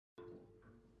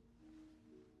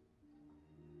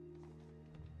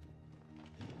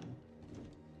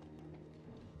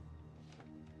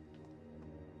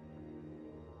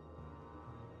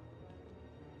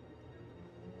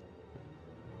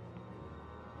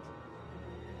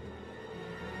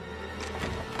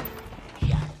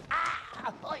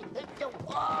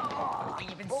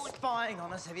spying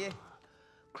on us, have you?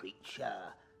 Kreacher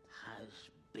has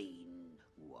been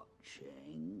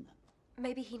watching.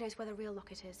 Maybe he knows where the real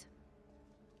locket is.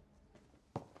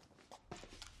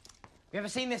 You ever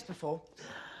seen this before?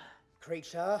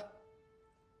 Kreacher?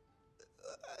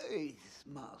 It's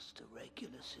Master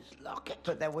Regulus's locket.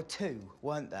 But there were two,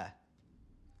 weren't there?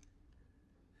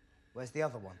 Where's the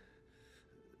other one?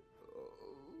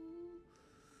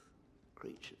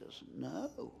 Kreacher doesn't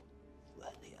know where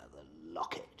the other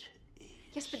locket is.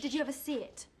 Yes, but did you ever see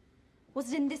it?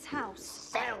 Was it in this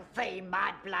house? Filthy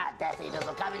mudblood, Death Eaters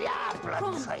will come in your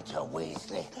blood, traitor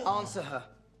Weasley. Answer her.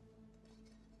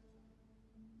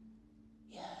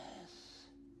 Yes.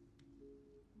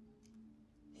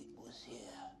 It was here,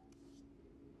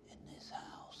 in this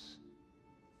house.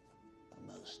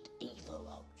 A most evil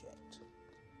object.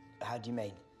 How do you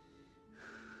mean?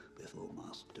 Before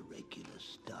Master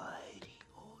Regulus died, he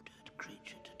ordered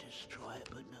Kreacher to destroy it,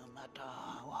 but no matter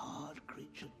how hard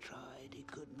Kreacher tried, he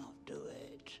could not do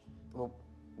it. Well,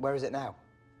 where is it now?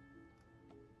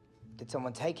 Did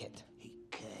someone take it? He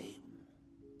came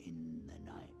in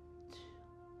the night.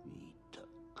 He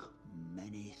took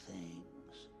many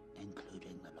things,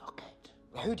 including the locket.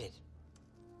 Who did?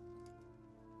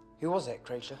 Who was it,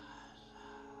 Kreacher?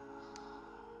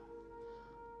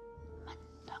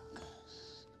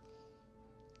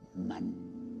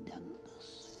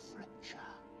 Mundungus Fletcher.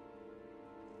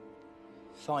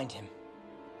 Find him.